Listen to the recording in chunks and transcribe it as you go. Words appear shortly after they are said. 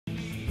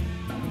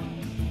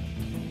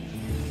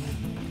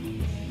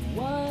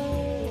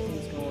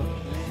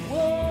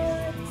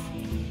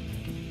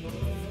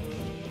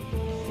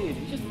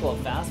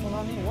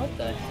on me? What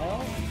the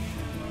hell?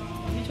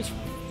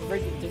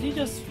 Did he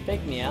just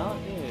fake me out?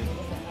 Dude,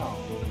 what the hell?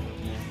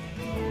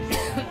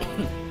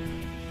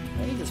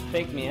 Did he just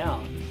fake me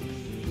out?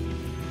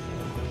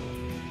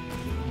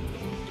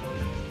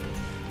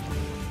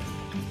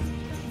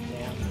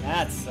 Damn,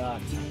 that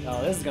sucked.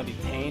 Oh, this is gonna be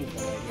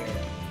painful right here.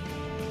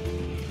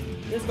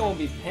 This is gonna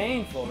be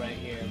painful right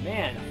here.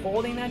 Man,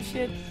 holding that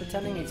shit,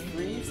 pretending he's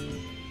freeze?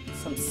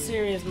 Some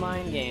serious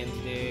mind games,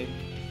 dude.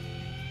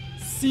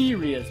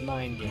 Serious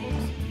mind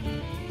games.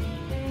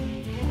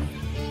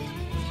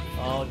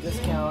 Oh,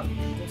 discount.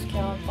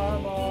 Discount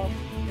fireball.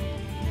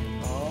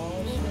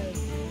 Oh, shit.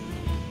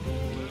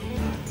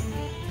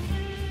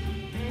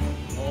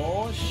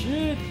 Oh,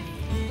 shit.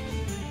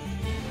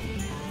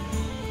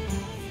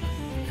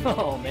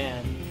 Oh,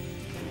 man.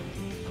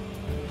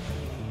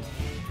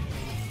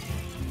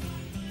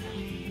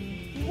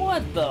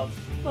 What the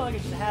fuck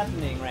is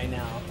happening right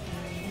now?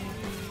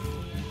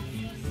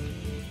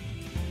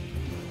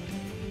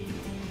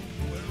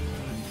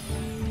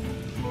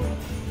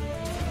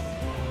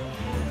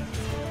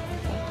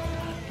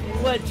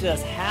 What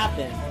just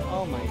happened?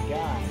 Oh my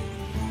god.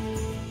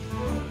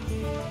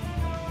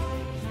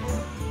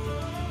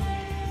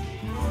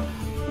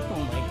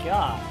 Oh my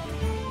god.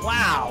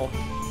 Wow.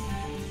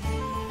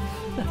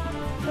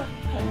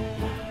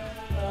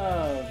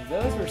 Oh,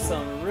 those were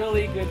some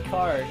really good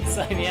cards.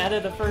 I mean, out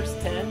of the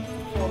first 10,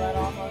 pull that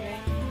off on me.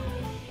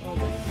 Oh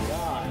my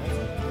god, those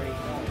are great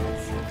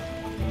cards.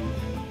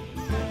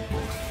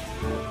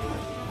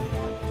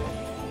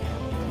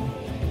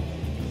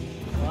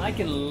 Well, I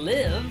can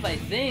live, I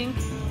think.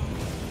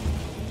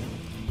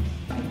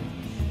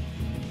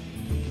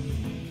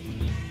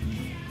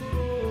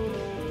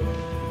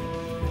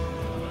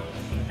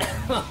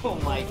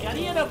 Oh my god,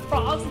 he had a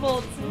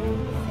possible too.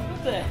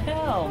 What the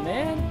hell,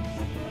 man?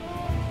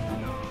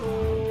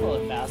 Pull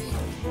it fast.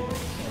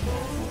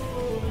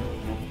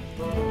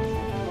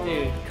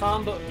 Dude,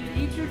 combo. Dude,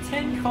 he drew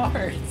 10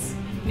 cards.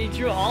 And he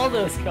drew all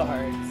those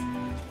cards.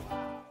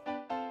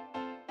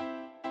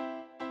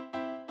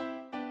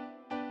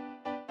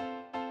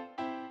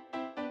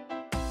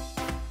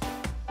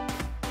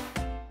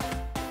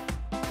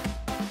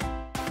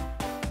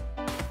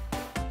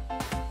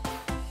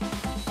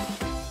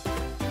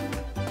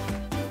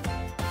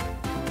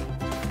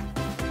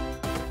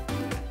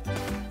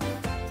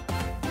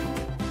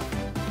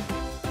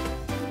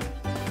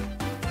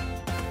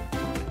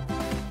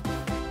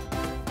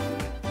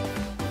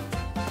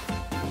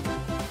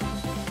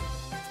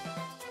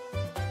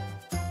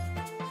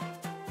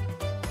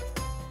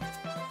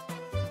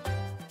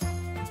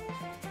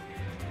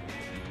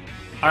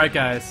 Alright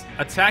guys,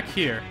 attack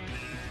here.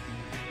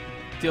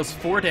 Deals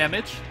 4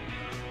 damage,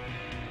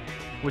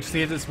 which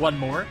gives this 1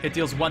 more. It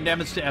deals 1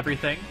 damage to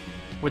everything,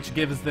 which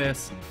gives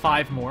this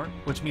 5 more,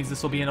 which means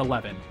this will be an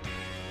 11.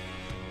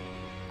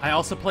 I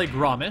also play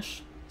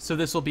Gromish, so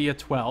this will be a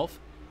 12,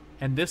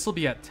 and this will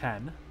be at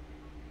 10.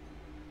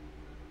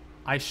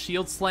 I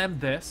shield slam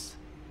this,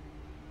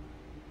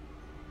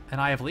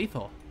 and I have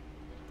lethal.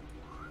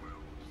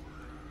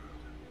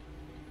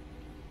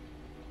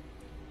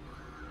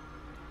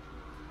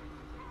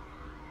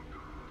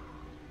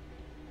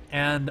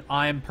 And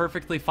I'm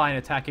perfectly fine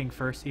attacking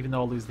first, even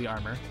though I'll lose the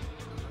armor.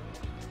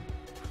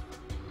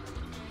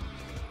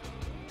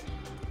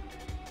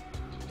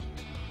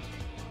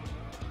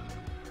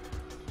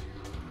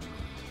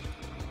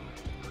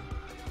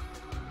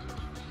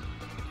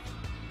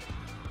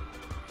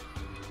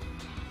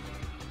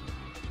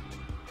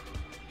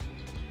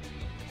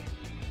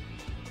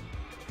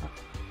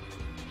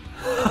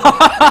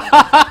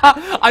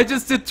 I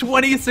just did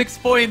 26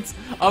 points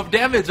of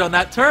damage on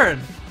that turn.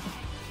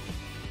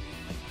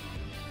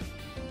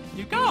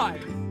 You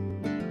guys!